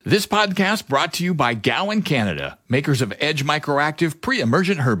This podcast brought to you by Gowan, Canada, makers of Edge Microactive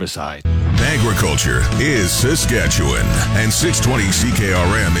Pre-Emergent Herbicide. Agriculture is Saskatchewan, and 620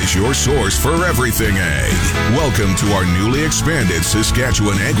 CKRM is your source for everything ag. Welcome to our newly expanded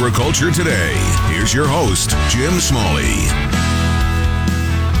Saskatchewan Agriculture Today. Here's your host, Jim Smalley.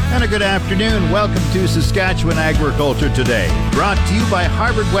 And a good afternoon. Welcome to Saskatchewan Agriculture Today, brought to you by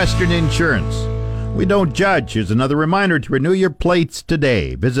Harvard Western Insurance. We don't judge. Here's another reminder to renew your plates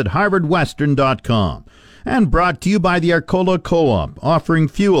today. Visit harvardwestern.com. And brought to you by the Arcola Co-op, offering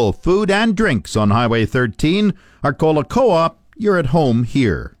fuel, food, and drinks on Highway 13. Arcola Co-op, you're at home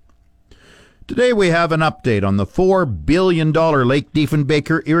here. Today we have an update on the $4 billion Lake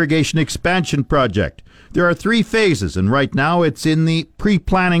Diefenbaker irrigation expansion project. There are 3 phases, and right now it's in the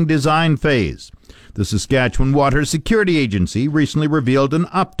pre-planning design phase. The Saskatchewan Water Security Agency recently revealed an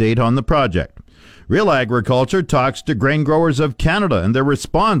update on the project. Real Agriculture talks to grain growers of Canada and their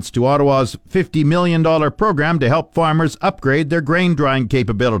response to Ottawa's $50 million program to help farmers upgrade their grain drying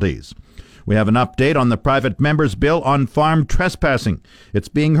capabilities. We have an update on the private member's bill on farm trespassing. It's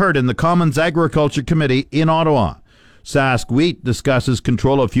being heard in the Commons Agriculture Committee in Ottawa. Sask Wheat discusses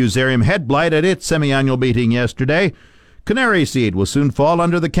control of fusarium head blight at its semi-annual meeting yesterday. Canary seed will soon fall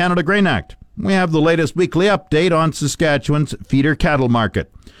under the Canada Grain Act. We have the latest weekly update on Saskatchewan's feeder cattle market.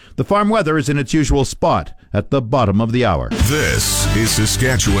 The farm weather is in its usual spot at the bottom of the hour. This is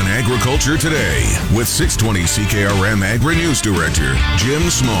Saskatchewan Agriculture Today with 620 CKRM Agri-News Director Jim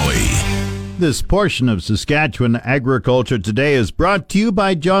Smalley. This portion of Saskatchewan Agriculture Today is brought to you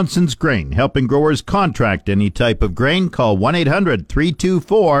by Johnson's Grain, helping growers contract any type of grain. Call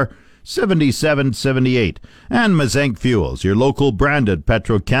 1-800-324-7778. And Mazank Fuels, your local branded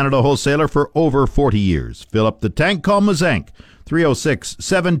Petro-Canada wholesaler for over 40 years. Fill up the tank, call Mazank,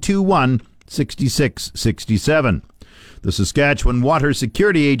 306-721-6667. The Saskatchewan Water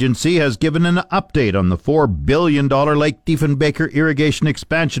Security Agency has given an update on the $4 billion Lake Diefenbaker irrigation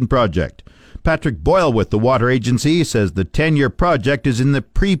expansion project. Patrick Boyle with the Water Agency says the 10-year project is in the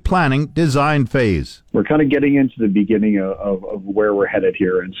pre-planning design phase. We're kind of getting into the beginning of where we're headed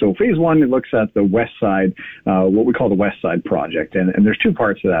here. And so phase one, it looks at the west side, what we call the west side project. And there's 2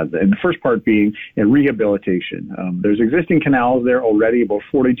 parts to that. And the first part being a rehabilitation. There's existing canals there already, about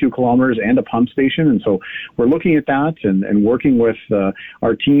 42 kilometers, and a pump station. And so we're looking at that and working with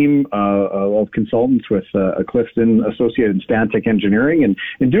our team of consultants with Clifton Associated and Stantec Engineering and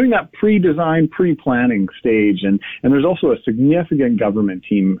doing that pre-design, pre-planning stage. And there's also a significant government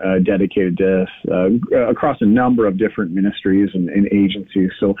team dedicated to across a number of different ministries and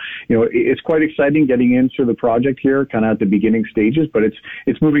agencies. So, it's quite exciting getting into the project here, kind of at the beginning stages, but it's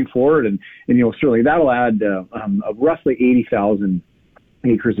moving forward, and certainly that'll add roughly 80,000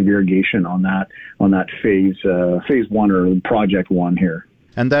 acres of irrigation on that phase one, or project one here.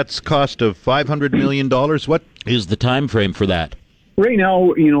 And that's cost of $500 million. What is the time frame for that? Right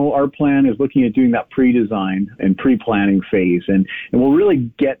now, our plan is looking at doing that pre-design and pre-planning phase, and we'll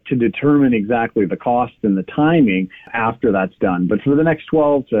really get to determine exactly the cost and the timing after that's done. But for the next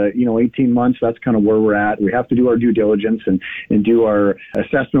 12 to 18 months, that's kind of where we're at. We have to do our due diligence and do our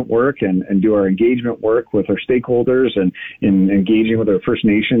assessment work and do our engagement work with our stakeholders and in engaging with our First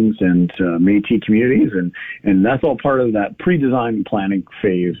Nations and Métis communities, and that's all part of that pre-design and planning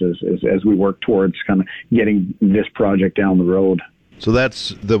phase as we work towards kind of getting this project down the road. So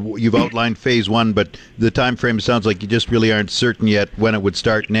that's you've outlined phase one, but the time frame sounds like you just really aren't certain yet when it would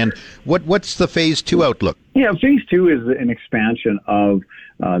start and end. What's the phase 2 outlook? Yeah, phase 2 is an expansion of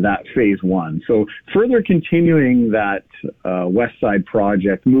that phase 1. So further continuing that west side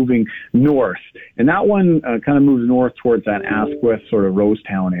project, moving north, and that one kind of moves north towards that Asquith sort of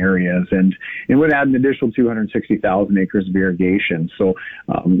Rosetown areas, and it would add an additional 260,000 acres of irrigation. So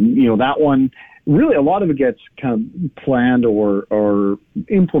that one. Really, a lot of it gets kind of planned or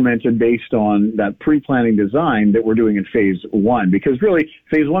implemented based on that pre-planning design that we're doing in phase 1, because really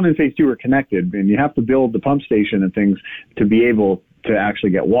phase 1 and phase 2 are connected, and you have to build the pump station and things to be able to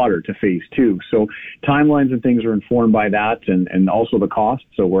actually get water to phase 2. So timelines and things are informed by that, and also the cost.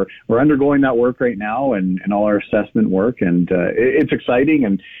 So we're undergoing that work right now and all our assessment work, and it's exciting,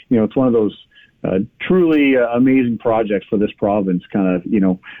 and it's one of those truly amazing projects for this province, kind of,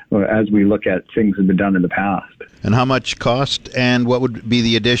 as we look at things that have been done in the past. And how much cost, and what would be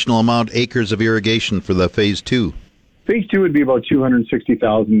the additional amount acres of irrigation for the phase 2? Phase 2 would be about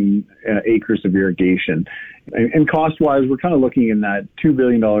 260,000 acres of irrigation. And cost-wise, we're kind of looking in that $2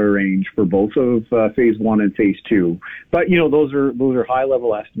 billion range for both of phase 1 and phase 2. But, those are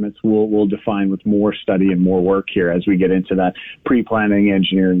high-level estimates. We'll define with more study and more work here as we get into that pre-planning,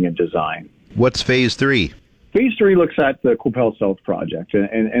 engineering, and design. What's phase 3? Phase 3 looks at the Qu'Appelle South project,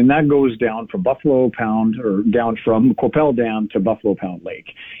 and that goes down from Buffalo Pound, or down from Qu'Appelle Dam to Buffalo Pound Lake,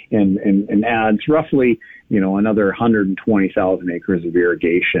 and adds roughly, another 120,000 acres of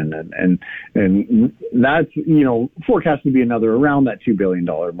irrigation, and that's, forecast to be another around that $2 billion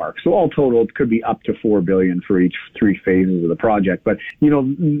mark. So all total, it could be up to $4 billion for each 3 phases of the project. But,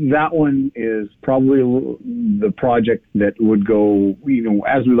 that one is probably the project that would go,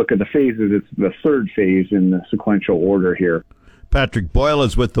 as we look at the phases, it's the third phase in the sequential order here. Patrick Boyle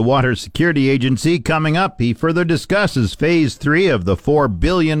is with the Water Security Agency. Coming up, he further discusses Phase 3 of the $4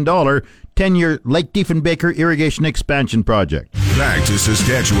 billion 10-year Lake Diefenbaker irrigation expansion project. Back to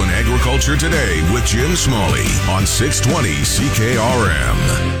Saskatchewan Agriculture Today with Jim Smalley on 620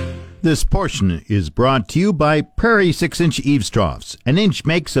 CKRM. This portion is brought to you by Prairie 6-inch eaves troughs. An inch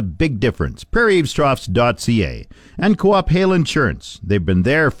makes a big difference. PrairieEavesTroughs.ca and Co-op Hail Insurance. They've been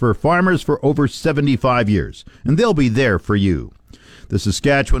there for farmers for over 75 years, and they'll be there for you. The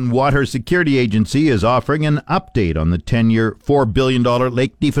Saskatchewan Water Security Agency is offering an update on the 10-year, $4 billion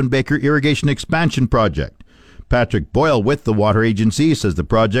Lake Diefenbaker irrigation expansion project. Patrick Boyle with the Water Agency says the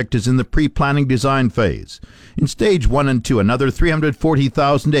project is in the pre-planning design phase. In Stage 1 and 2, another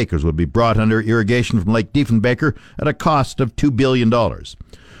 340,000 acres will be brought under irrigation from Lake Diefenbaker at a cost of $2 billion.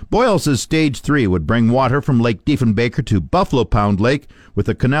 Boyle says Stage 3 would bring water from Lake Diefenbaker to Buffalo Pound Lake with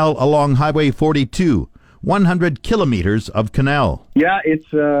a canal along Highway 42. 100 kilometers of canal. Yeah,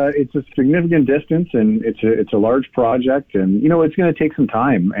 it's a significant distance, and it's a large project, and it's going to take some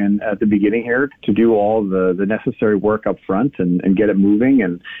time and at the beginning here to do all the necessary work up front and get it moving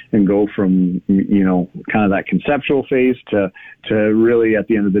and go from kind of that conceptual phase to really at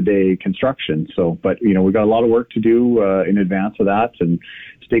the end of the day construction. So, but we've got a lot of work to do in advance of that, and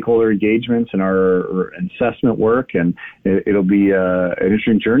stakeholder engagements and our assessment work, and it'll be an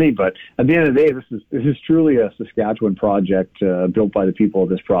interesting journey. But at the end of the day, this is truly a Saskatchewan project built by the people of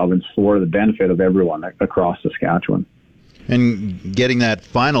this province for the benefit of everyone across Saskatchewan. And getting that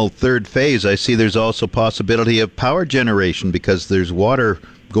final third phase, I see there's also possibility of power generation because there's water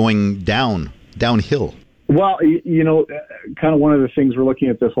going downhill. Well, kind of one of the things we're looking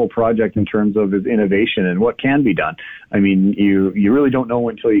at this whole project in terms of is innovation and what can be done. I mean, you really don't know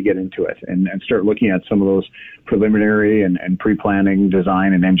until you get into it and start looking at some of those preliminary and pre-planning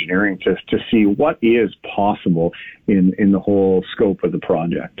design and engineering to see what is possible in the whole scope of the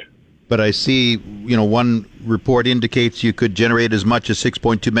project. But I see, one report indicates you could generate as much as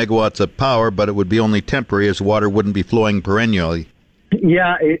 6.2 megawatts of power, but it would be only temporary as water wouldn't be flowing perennially.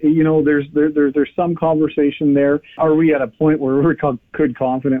 Yeah, there's some conversation there. Are we at a point where we could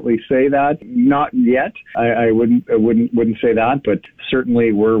confidently say that? Not yet. I wouldn't say that, but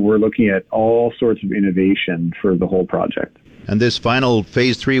certainly we're looking at all sorts of innovation for the whole project. And this final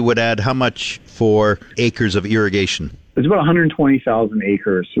phase 3 would add how much for acres of irrigation? It's about 120,000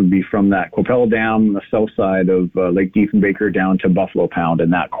 acres would be from that Qu'Appelle Dam, the south side of Lake Diefenbaker down to Buffalo Pound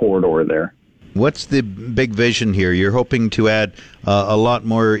in that corridor there. What's the big vision here? You're hoping to add a lot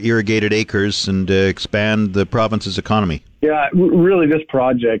more irrigated acres and expand the province's economy. Yeah, really, this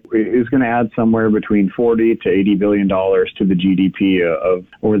project is going to add somewhere between $40 to $80 billion to the GDP of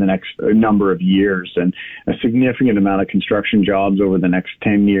over the next number of years, and a significant amount of construction jobs over the next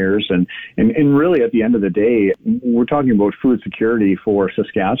 10 years. And really, at the end of the day, we're talking about food security for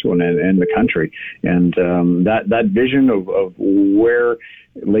Saskatchewan and the country. And that vision of where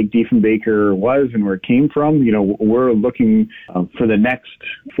Lake Diefenbaker was and where it came from, we're looking for the next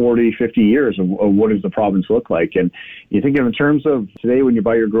 40, 50 years of what does the province look like. And you think of in terms of today when you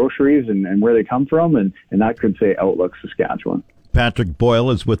buy your groceries and where they come from, and that could say Outlook Saskatchewan. Patrick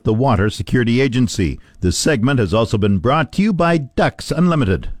Boyle is with the Water Security Agency. This segment has also been brought to you by Ducks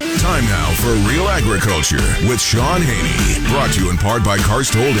Unlimited. Time now for Real Agriculture with Sean Haney. Brought to you in part by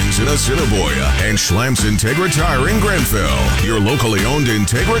Karst Holdings in Assiniboia and Schlamps Integra Tire in Grenfell. Your locally owned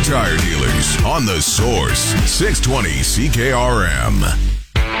Integra Tire dealers on The Source, 620 CKRM.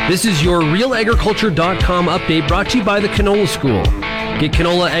 This is your RealAgriculture.com update brought to you by the Canola School. Get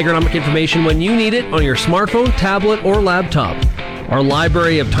canola agronomic information when you need it on your smartphone, tablet, or laptop. Our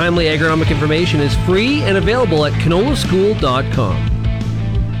library of timely agronomic information is free and available at canolaschool.com.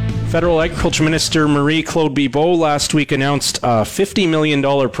 Federal Agriculture Minister Marie-Claude Bibeau last week announced a $50 million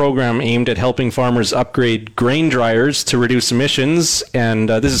program aimed at helping farmers upgrade grain dryers to reduce emissions. And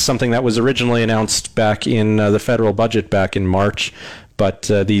this is something that was originally announced back in the federal budget back in March.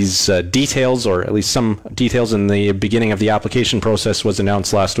 But these details, or at least some details in the beginning of the application process, was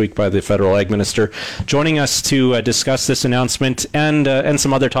announced last week by the federal ag minister. Joining us to discuss this announcement and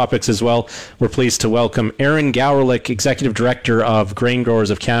some other topics as well, we're pleased to welcome Aaron Gowerlich, Executive Director of Grain Growers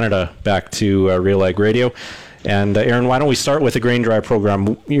of Canada, back to Real Ag Radio. And Aaron, why don't we start with the grain dryer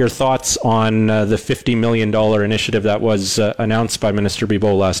program? Your thoughts on the $50 million initiative that was announced by Minister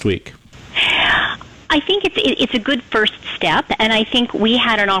Bibeau last week? I think it's a good first step, and I think we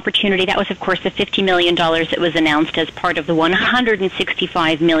had an opportunity. That was, of course, the $50 million that was announced as part of the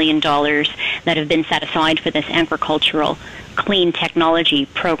 $165 million that have been set aside for this agricultural clean technology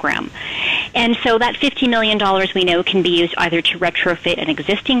program. And so that $50 million we know can be used either to retrofit an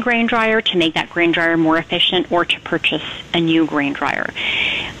existing grain dryer to make that grain dryer more efficient or to purchase a new grain dryer.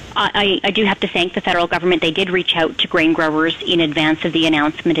 I do have to thank the federal government. They did reach out to grain growers in advance of the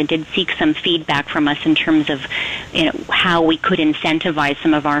announcement and did seek some feedback from us in terms of how we could incentivize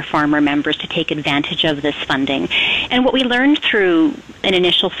some of our farmer members to take advantage of this funding. And what we learned through an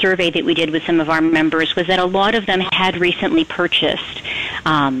initial survey that we did with some of our members was that a lot of them had recently purchased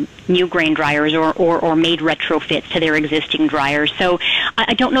new grain dryers or made retrofits to their existing dryers. So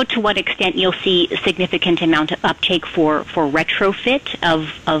I don't know to what extent you'll see a significant amount of uptake for retrofit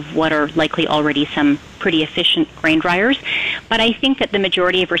of what are likely already some pretty efficient grain dryers. But I think that the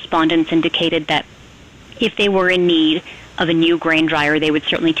majority of respondents indicated that if they were in need of a new grain dryer, they would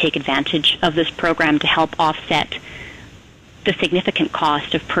certainly take advantage of this program to help offset the significant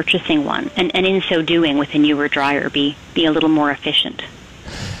cost of purchasing one, and in so doing, with a newer dryer, be a little more efficient.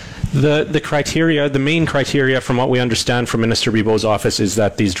 The criteria, the main criteria from what we understand from Minister Bibeau's office is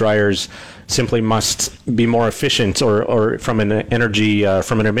that these dryers simply must be more efficient or from an energy,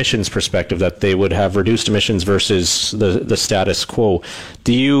 from an emissions perspective, that they would have reduced emissions versus the status quo.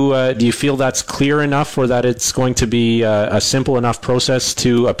 Do you feel that's clear enough, or that it's going to be a simple enough process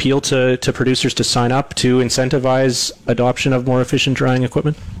to appeal to producers to sign up to incentivize adoption of more efficient drying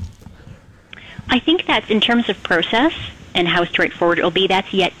equipment? I think that's, in terms of process and how straightforward it will be,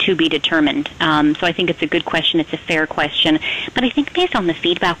 that's yet to be determined. So I think it's a good question. It's a fair question. But I think based on the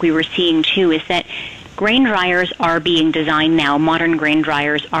feedback we were seeing, too, is that grain dryers are being designed now. Modern grain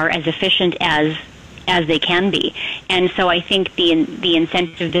dryers are as efficient as they can be. And so I think the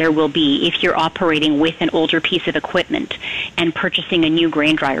incentive there will be, if you're operating with an older piece of equipment and purchasing a new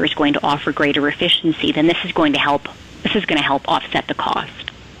grain dryer is going to offer greater efficiency, then this is going to help offset the cost.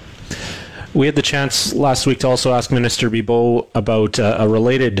 We had the chance last week to also ask Minister Bibeau about a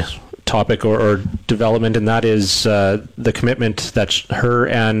related topic or development, and that is the commitment that her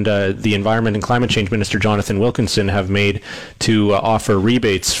and the Environment and Climate Change Minister Jonathan Wilkinson have made to offer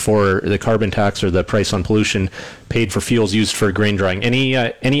rebates for the carbon tax or the price on pollution paid for fuels used for grain drying. Any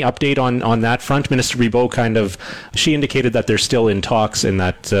update on that front? Minister Bibeau she indicated that they're still in talks and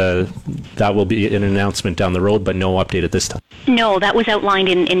that that will be an announcement down the road, but no update at this time. No, that was outlined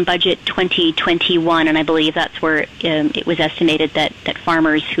in Budget 2021, and I believe that's where it was estimated that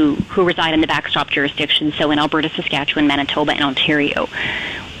farmers who reside in the backstop jurisdictions, so in Alberta, Saskatchewan, Manitoba, and Ontario,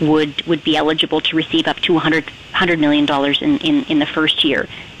 would be eligible to receive up to $100 million in the first year.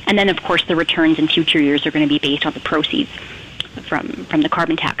 And then, of course, the returns in future years are going to be based on the proceeds from the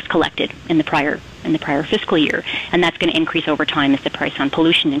carbon tax collected in the prior fiscal year, and that's going to increase over time as the price on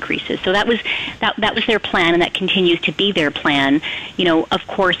pollution increases. So that was their plan, and that continues to be their plan. Of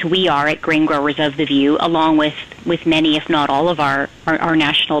course, we are at Grain Growers of the view, along with many, if not all, of our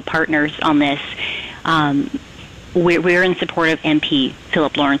national partners on this. We're in support of MP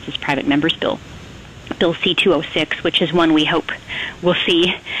Philip Lawrence's private member's bill. Bill C-206, which is one we hope we'll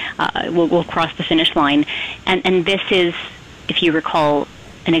see will cross the finish line. And this is, if you recall,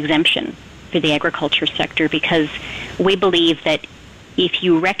 an exemption for the agriculture sector, because we believe that if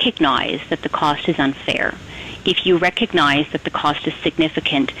you recognize that the cost is unfair, if you recognize that the cost is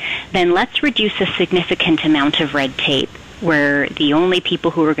significant, then let's reduce a significant amount of red tape, where the only people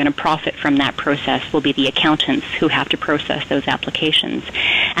who are going to profit from that process will be the accountants who have to process those applications.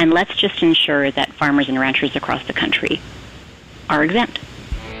 And let's just ensure that farmers and ranchers across the country are exempt.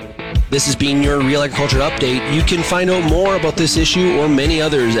 This has been your Real Agriculture Update. You can find out more about this issue or many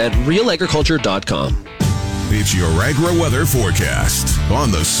others at realagriculture.com. It's your agri-weather forecast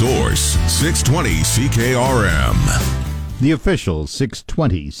on The Source, 620 CKRM. The official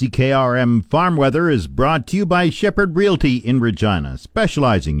 620 CKRM farm weather is brought to you by Shepherd Realty in Regina,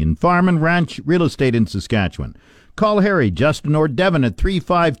 specializing in farm and ranch real estate in Saskatchewan. Call Harry, Justin, or Devin at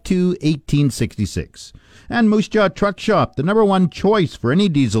 352-1866. And Moose Jaw Truck Shop, the #1 choice for any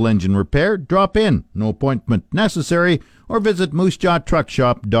diesel engine repair. Drop in, no appointment necessary, or visit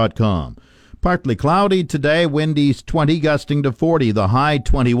moosejawtruckshop.com. Partly cloudy today, wind east 20, gusting to 40, the high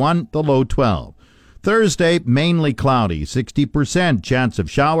 21, the low 12. Thursday, mainly cloudy, 60% chance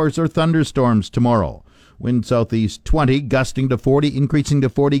of showers or thunderstorms tomorrow. Wind southeast 20, gusting to 40, increasing to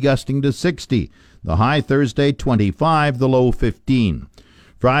 40, gusting to 60. The high Thursday, 25, the low 15.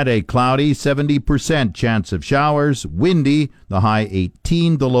 Friday, cloudy, 70% chance of showers, windy, the high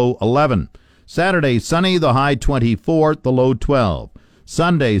 18, the low 11. Saturday, sunny, the high 24, the low 12.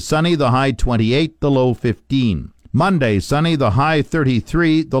 Sunday, sunny, the high 28, the low 15. Monday, sunny, the high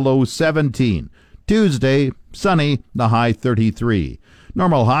 33, the low 17. Tuesday, sunny, the high 33.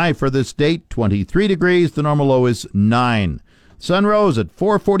 Normal high for this date, 23 degrees. The normal low is 9. Sun rose at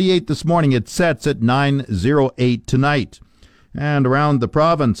 4:48 this morning. It sets at 9:08 tonight. And around the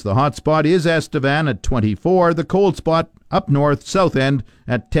province, the hot spot is Estevan at 24. The cold spot up north, south end,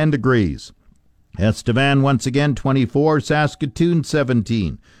 at 10 degrees. Estevan once again 24, Saskatoon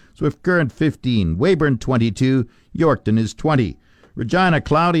 17, Swift Current 15, Weyburn 22, Yorkton is 20. Regina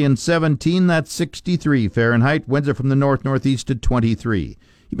cloudy and 17, that's 63 Fahrenheit. Winds are from the north-northeast at 23.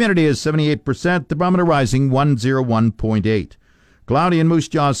 Humidity is 78%, the barometer rising 101.8. Cloudy and Moose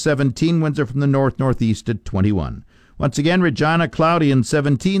Jaw 17, winds are from the north-northeast at 21. Once again, Regina cloudy and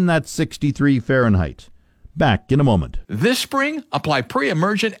 17, that's 63 Fahrenheit. Back in a moment. This spring, apply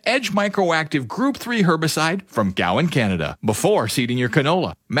pre-emergent Edge Microactive Group 3 herbicide from Gowan, Canada, before seeding your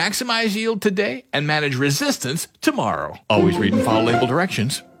canola. Maximize yield today and manage resistance tomorrow. Always read and follow label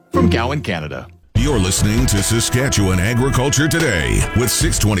directions from Gowan, Canada. You're listening to Saskatchewan Agriculture Today with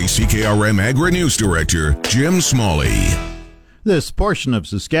 620 CKRM Agri-News Director Jim Smalley. This portion of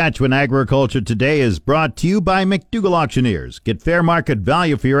Saskatchewan Agriculture Today is brought to you by McDougall Auctioneers. Get fair market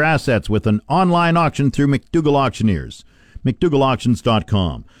value for your assets with an online auction through McDougall Auctioneers.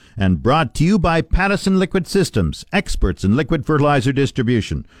 McDougallAuctions.com. And brought to you by Pattison Liquid Systems, experts in liquid fertilizer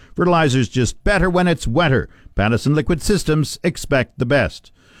distribution. Fertilizer's just better when it's wetter. Pattison Liquid Systems, expect the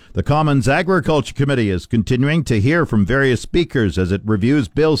best. The Commons Agriculture Committee is continuing to hear from various speakers as it reviews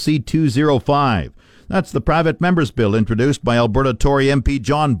Bill C-205. That's the private members bill introduced by Alberta Tory MP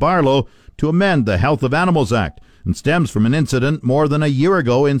John Barlow to amend the Health of Animals Act and stems from an incident more than a year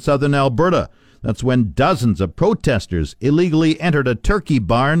ago in southern Alberta. That's when dozens of protesters illegally entered a turkey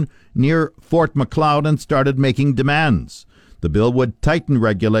barn near Fort Macleod and started making demands. The bill would tighten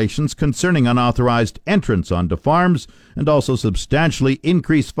regulations concerning unauthorized entrance onto farms and also substantially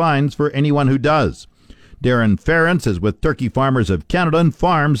increase fines for anyone who does. Darren Ference is with Turkey Farmers of Canada and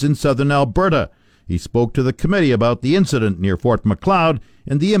farms in southern Alberta. He spoke to the committee about the incident near Fort Macleod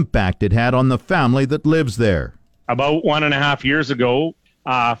and the impact it had on the family that lives there. About 1.5 years ago,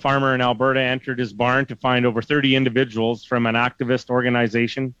 a farmer in Alberta entered his barn to find over 30 individuals from an activist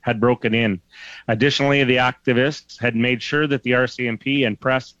organization had broken in. Additionally, the activists had made sure that the RCMP and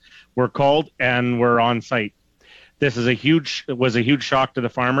press were called and were on site. This was a huge shock to the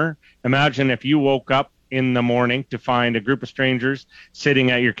farmer. Imagine if you woke up in the morning to find a group of strangers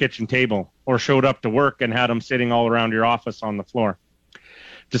sitting at your kitchen table, or showed up to work and had them sitting all around your office on the floor.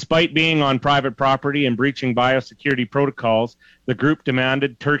 Despite being on private property and breaching biosecurity protocols, the group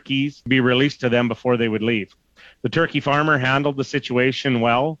demanded turkeys be released to them before they would leave. The turkey farmer handled the situation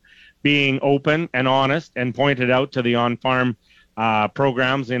well, being open and honest, and pointed out to the on-farm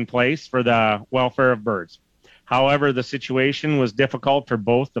programs in place for the welfare of birds. However, the situation was difficult for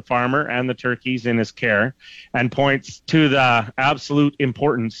both the farmer and the turkeys in his care, and points to the absolute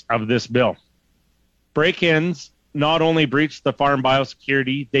importance of this bill. Break-ins not only breach the farm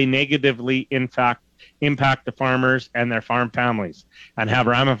biosecurity, they negatively impact the farmers and their farm families, and have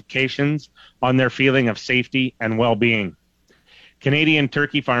ramifications on their feeling of safety and well-being. Canadian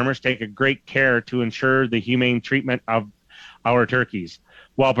turkey farmers take a great care to ensure the humane treatment of our turkeys,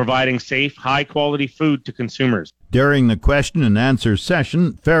 while providing safe, high-quality food to consumers. During the question and answer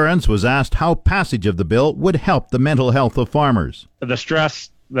session, Ference was asked how passage of the bill would help the mental health of farmers. The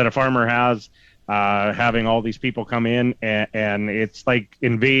stress that a farmer has, having all these people come in, and it's like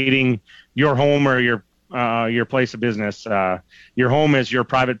invading your home or your place of business. Your home is your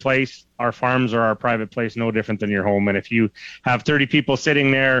private place. Our farms are our private place, no different than your home. And if you have 30 people sitting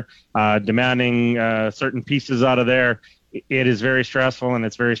there demanding certain pieces out of there, it is very stressful, and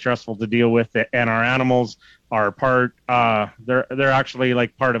it's very stressful to deal with it. And our animals are part, they're actually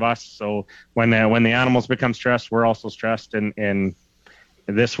like part of us. So when the animals become stressed, we're also stressed, and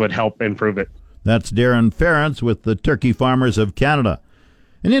this would help improve it. That's Darren Ference with the Turkey Farmers of Canada.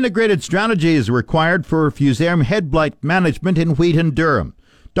 An integrated strategy is required for fusarium head blight management in wheat and durum.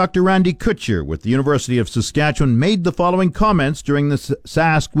 Dr. Randy Kutcher with the University of Saskatchewan made the following comments during the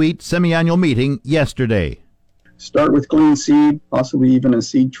Sask Wheat semi-annual meeting yesterday. Start with clean seed, possibly even a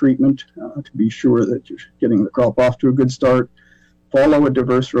seed treatment to be sure that you're getting the crop off to a good start. Follow a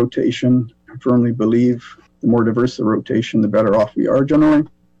diverse rotation. I firmly believe the more diverse the rotation, the better off we are generally.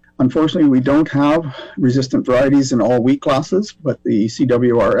 Unfortunately, we don't have resistant varieties in all wheat classes, but the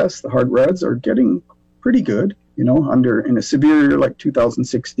CWRS, the hard reds, are getting pretty good. In a severe year like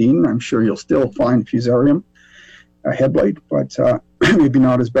 2016, I'm sure you'll still find Fusarium head blight, but maybe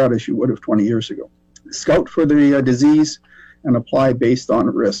not as bad as you would have 20 years ago. Scout for the disease and apply based on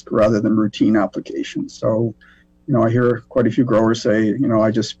risk rather than routine application. So, I hear quite a few growers say,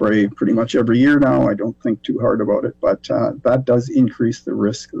 I just spray pretty much every year now. I don't think too hard about it, but that does increase the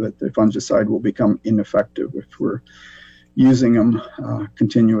risk that the fungicide will become ineffective if we're using them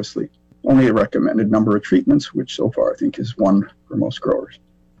continuously. Only a recommended number of treatments, which so far I think is 1 for most growers.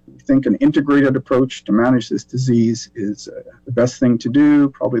 I think an integrated approach to manage this disease is the best thing to do,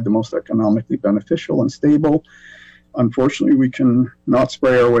 probably the most economically beneficial and stable. Unfortunately, we can not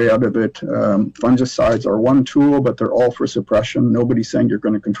spray our way out of it. Fungicides are one tool, but they're all for suppression. Nobody's saying you're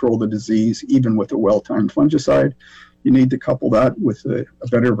going to control the disease, even with a well-timed fungicide. You need to couple that with a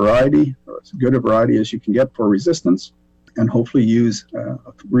better variety, or as good a variety as you can get for resistance, and hopefully use a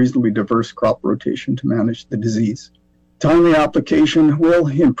reasonably diverse crop rotation to manage the disease. Timely application will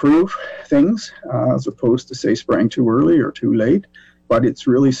improve things as opposed to, say, spraying too early or too late, but it's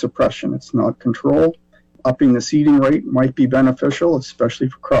really suppression. It's not control. Upping the seeding rate might be beneficial, especially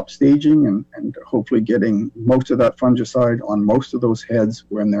for crop staging, and hopefully getting most of that fungicide on most of those heads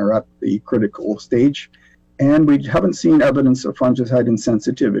when they're at the critical stage. And we haven't seen evidence of fungicide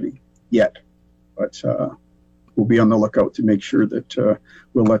insensitivity yet, but we'll be on the lookout to make sure that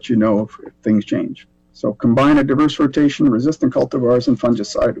we'll let you know if things change. So combine a diverse rotation, resistant cultivars, and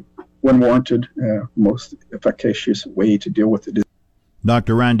fungicide when warranted, most efficacious way to deal with the disease.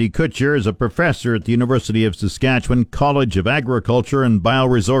 Dr. Randy Kutcher is a professor at the University of Saskatchewan College of Agriculture and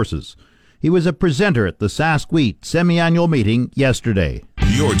Bioresources. He was a presenter at the Sask Wheat semi-annual meeting yesterday.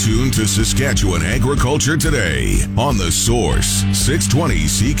 You're tuned to Saskatchewan Agriculture Today on The Source, 620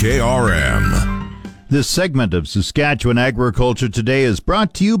 CKRM. This segment of Saskatchewan Agriculture Today is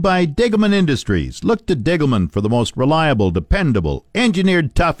brought to you by Degelman Industries. Look to Degelman for the most reliable, dependable,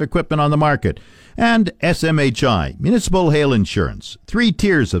 engineered tough equipment on the market. And SMHI, Municipal Hail Insurance, 3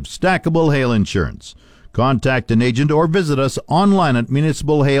 tiers of stackable hail insurance. Contact an agent or visit us online at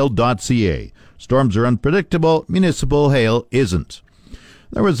municipalhail.ca. Storms are unpredictable, municipal hail isn't.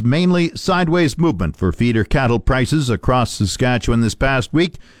 There was mainly sideways movement for feeder cattle prices across Saskatchewan this past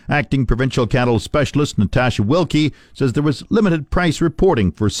week. Acting Provincial Cattle Specialist Natasha Wilkie says there was limited price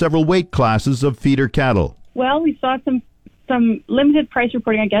reporting for several weight classes of feeder cattle. Well, we saw some limited price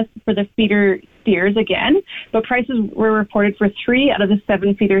reporting, I guess, for the feeder steers again, but prices were reported for 3 out of the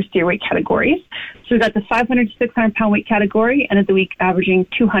 7 feeder steer weight categories. So we got the 500 to 600 pound weight category, ended the week averaging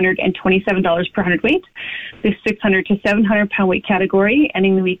 $227 per hundredweight. The 600 to 700 pound weight category,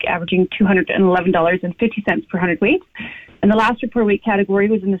 ending the week averaging $211.50 per hundredweight. And the last report weight category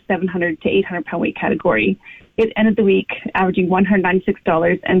was in the 700 to 800 pound weight category. It ended the week averaging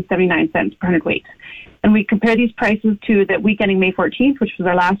 $196.79 per hundredweight. And we compare these prices to the week ending May 14th, which was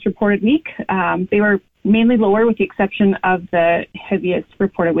our last reported week. They were mainly lower with the exception of the heaviest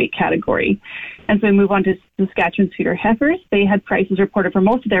reported weight category. And so we move on to Saskatchewan's feeder heifers. They had prices reported for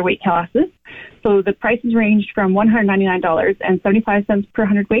most of their weight classes. So the prices ranged from $199.75 per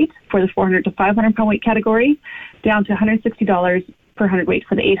hundredweight for the 400 to 500 pound weight category, down to $160 per hundredweight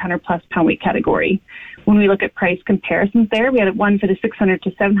for the 800 plus pound weight category. When we look at price comparisons there, we had one for the 600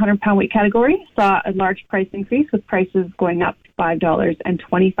 to 700 pound weight category, saw a large price increase with prices going up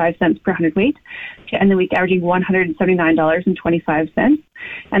 $5.25 per hundredweight to end the week averaging $179.25.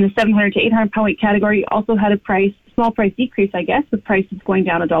 And the 700 to 800 pound weight category also had a small price decrease, I guess, with prices going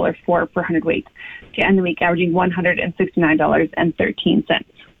down $1.04 per hundredweight to end the week averaging $169.13.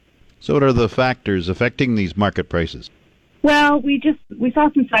 So what are the factors affecting these market prices? Well, we saw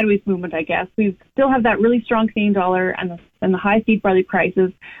some sideways movement, I guess. We still have that really strong Canadian dollar and the high feed barley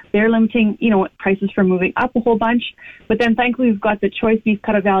prices. They're limiting, prices from moving up a whole bunch. But then thankfully we've got the choice beef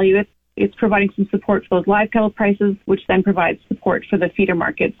cutout value. It's providing some support for those live cattle prices, which then provides support for the feeder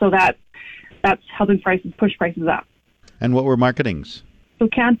market. So that's helping push prices up. And what were marketings? So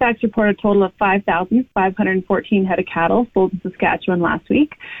Canfax reported a total of 5,514 head of cattle sold in Saskatchewan last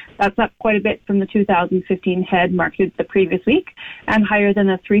week. That's up quite a bit from the 2,015 head marketed the previous week and higher than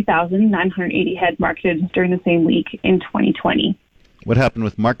the 3,980 head marketed during the same week in 2020. What happened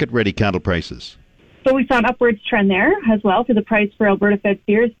with market-ready cattle prices? So we saw an upwards trend there as well. For the price for Alberta-fed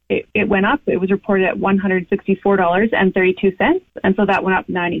steers, it went up. It was reported at $164.32, and so that went up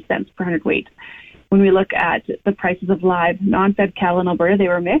 90 cents per hundredweight. When we look at the prices of live non-fed cattle in Alberta, they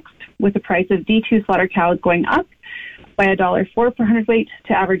were mixed, with the price of D2 slaughter cows going up by $1.04 per hundredweight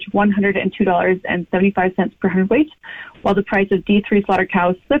to average $102.75 per hundredweight, while the price of D3 slaughter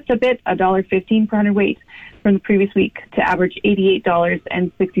cows slipped a bit, $1.15 per hundredweight from the previous week to average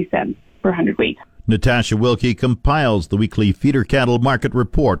 $88.60 per hundredweight. Natasha Wilkie compiles the weekly feeder cattle market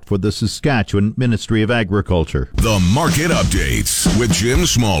report for the Saskatchewan Ministry of Agriculture. The Market Updates with Jim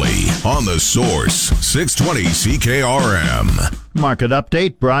Smalley on The Source, 620 CKRM. Market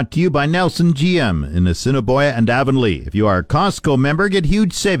Update brought to you by Nelson GM in Assiniboia and Avonlea. If you are a Costco member, get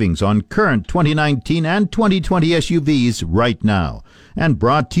huge savings on current 2019 and 2020 SUVs right now. And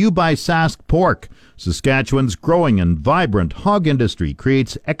brought to you by Sask Pork. Saskatchewan's growing and vibrant hog industry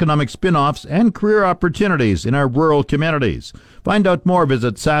creates economic spin-offs and career opportunities in our rural communities. Find out more,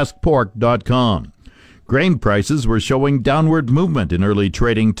 visit saskpork.com. Grain prices were showing downward movement in early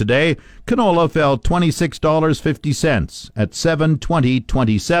trading today. Canola fell $26.50 at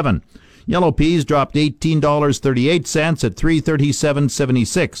 $7.20.27. Yellow peas dropped $18.38 at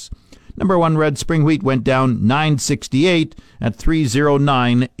 $337.76. Number 1 red spring wheat went down $9.68 at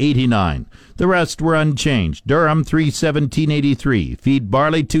 $309.89. The rest were unchanged. Durum $317.83. Feed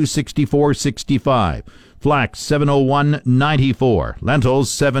barley $264.65. Flax $701.94. Lentils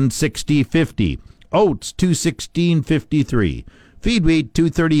 $760.50. Oats $216.53. Feed wheat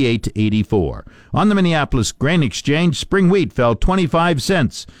 $238.84. On the Minneapolis Grain Exchange, spring wheat fell 25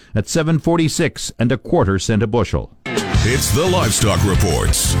 cents at $7.46 and a quarter cent a bushel. It's the Livestock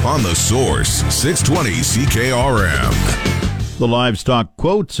Reports on The Source, 620 CKRM. The livestock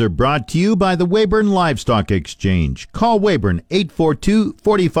quotes are brought to you by the Weyburn Livestock Exchange. Call Weyburn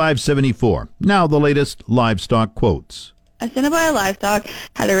 842-4574. Now the latest livestock quotes. Assiniboia Livestock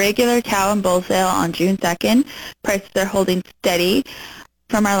had a regular cow and bull sale on June 2nd. Prices are holding steady.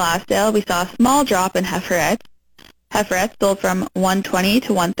 From our last sale, we saw a small drop in heiferettes. Heiferettes sold from $120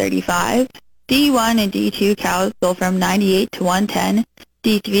 to $135. D1 and D2 cows sold from $98 to $110.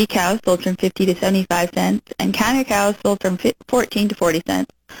 D3 cows sold from 50 to 75 cents, and canner cows sold from 14 to 40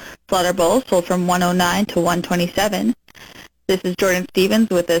 cents. Slaughter bulls sold from 109 to 127. This is Jordan Stevens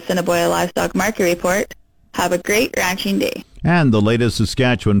with the Assiniboia Livestock Market Report. Have a great ranching day. And the latest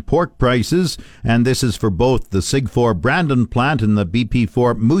Saskatchewan pork prices, and this is for both the Sig4 Brandon plant and the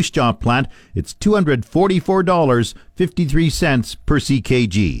BP4 Moose Jaw plant. It's $244.53 per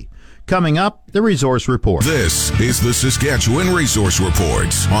CKG. Coming up, the Resource Report. This is the Saskatchewan Resource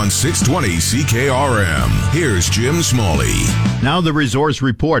Report on 620 CKRM. Here's Jim Smalley. Now the Resource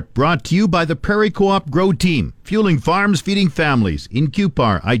Report, brought to you by the Prairie Co-op Grow Team, fueling farms, feeding families in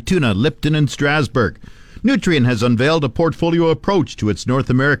Cupar, Ituna, Lipton, and Strasbourg. Nutrien has unveiled a portfolio approach to its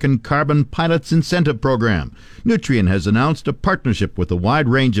North American Carbon Pilots Incentive Program. Nutrien has announced a partnership with a wide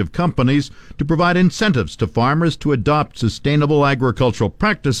range of companies to provide incentives to farmers to adopt sustainable agricultural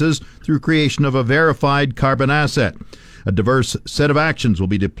practices through creation of a verified carbon asset. A diverse set of actions will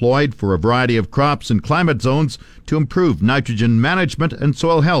be deployed for a variety of crops and climate zones to improve nitrogen management and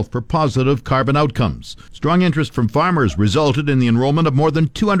soil health for positive carbon outcomes. Strong interest from farmers resulted in the enrollment of more than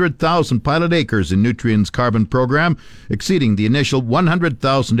 200,000 pilot acres in Nutrien's carbon program, exceeding the initial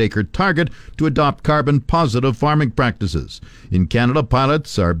 100,000-acre target to adopt carbon-positive farming practices. In Canada,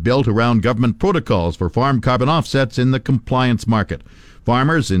 pilots are built around government protocols for farm carbon offsets in the compliance market.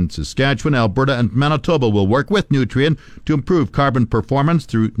 Farmers in Saskatchewan, Alberta, and Manitoba will work with Nutrien to improve carbon performance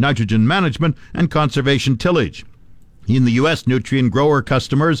through nitrogen management and conservation tillage. In the U.S., Nutrien grower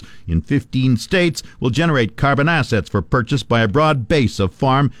customers in 15 states will generate carbon assets for purchase by a broad base of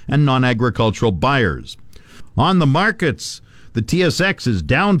farm and non-agricultural buyers. On the markets, the TSX is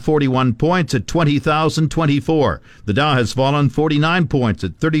down 41 points at 20,024. The Dow has fallen 49 points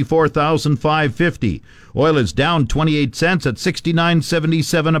at 34,550. Oil is down 28 cents at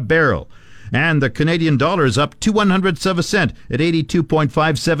 69.77 a barrel. And the Canadian dollar is up 2/100ths of a cent at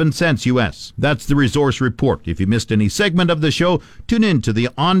 82.57 cents U.S. That's the Resource Report. If you missed any segment of the show, tune in to the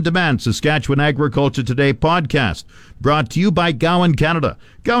on-demand Saskatchewan Agriculture Today podcast, brought to you by Gowan Canada.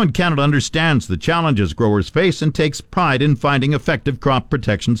 Gowan Canada understands the challenges growers face and takes pride in finding effective crop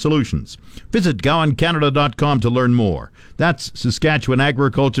protection solutions. Visit GowanCanada.com to learn more. That's Saskatchewan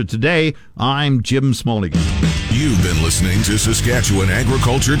Agriculture Today. I'm Jim Smalley. You've been listening to Saskatchewan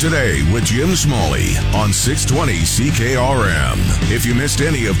Agriculture Today with Jim Smalley on 620 CKRM. If you missed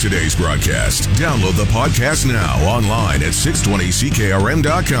any of today's broadcast, download the podcast now online at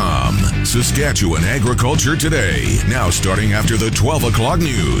 620CKRM.com. Saskatchewan Agriculture Today, now starting after the 12 o'clock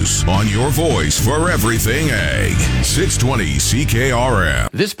news on your voice for everything ag. 620 CKRM.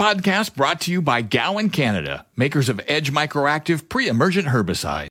 This podcast brought to you by Gowan Canada, makers of Edge Microactive Pre-Emergent Herbicide.